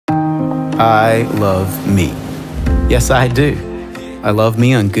I love me. Yes, I do. I love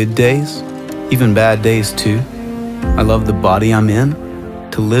me on good days, even bad days too. I love the body I'm in,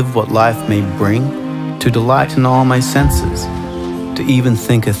 to live what life may bring, to delight in all my senses, to even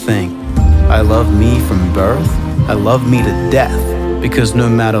think a thing. I love me from birth, I love me to death, because no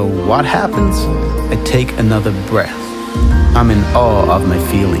matter what happens, I take another breath. I'm in awe of my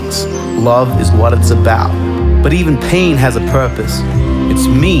feelings. Love is what it's about. But even pain has a purpose. It's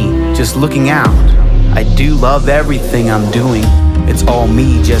me just looking out. I do love everything I'm doing. It's all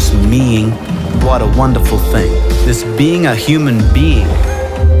me just meing. What a wonderful thing. This being a human being.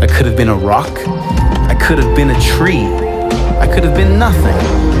 I could have been a rock. I could have been a tree. I could have been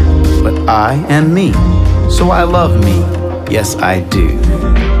nothing. But I am me. So I love me. Yes, I do.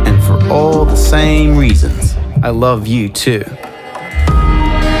 And for all the same reasons, I love you too.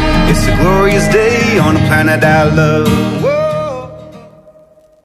 It's a glorious day on a planet I love.